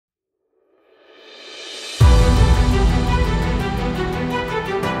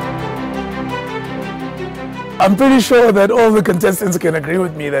I'm pretty sure that all the contestants can agree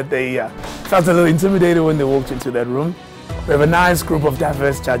with me that they felt a little intimidated when they walked into that room. We have a nice group of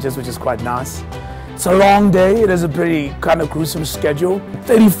diverse judges, which is quite nice. It's a long day. It is a pretty kind of gruesome schedule.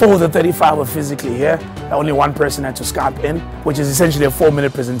 34 to 35 were physically here. Only one person had to Skype in, which is essentially a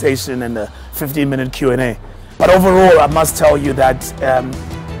 4-minute presentation and a 15-minute Q&A. But overall, I must tell you that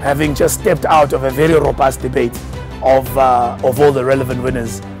having just stepped out of a very robust debate of all the relevant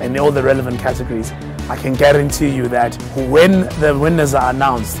winners and all the relevant categories, I can guarantee you that when the winners are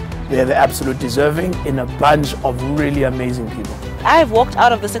announced, they're the absolute deserving in a bunch of really amazing people. I've walked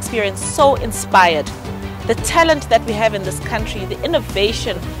out of this experience so inspired. The talent that we have in this country, the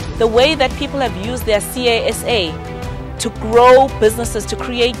innovation, the way that people have used their CASA to grow businesses, to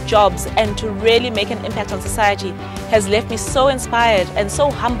create jobs and to really make an impact on society has left me so inspired and so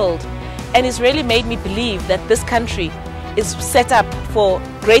humbled, and it's really made me believe that this country is set up for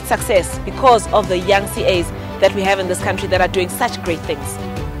great success because of the young CAs that we have in this country that are doing such great things.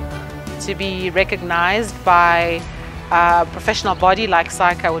 To be recognized by a professional body like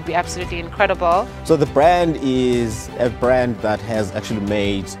SAICA would be absolutely incredible. So the brand is a brand that has actually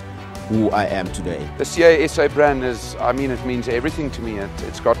made who I am today. The CASA brand is, it means everything to me.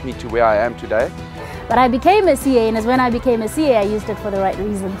 It's got me to where I am today. But I became a CA, and as when I became a CA, I used it for the right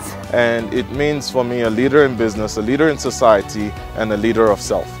reasons. And it means for me a leader in business, a leader in society, and a leader of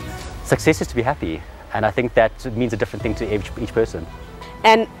self. Success is to be happy, and I think that means a different thing to each person.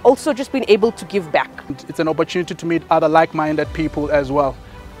 And also just being able to give back. It's an opportunity to meet other like-minded people as well.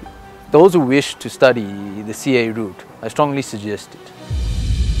 Those who wish to study the CA route, I strongly suggest it.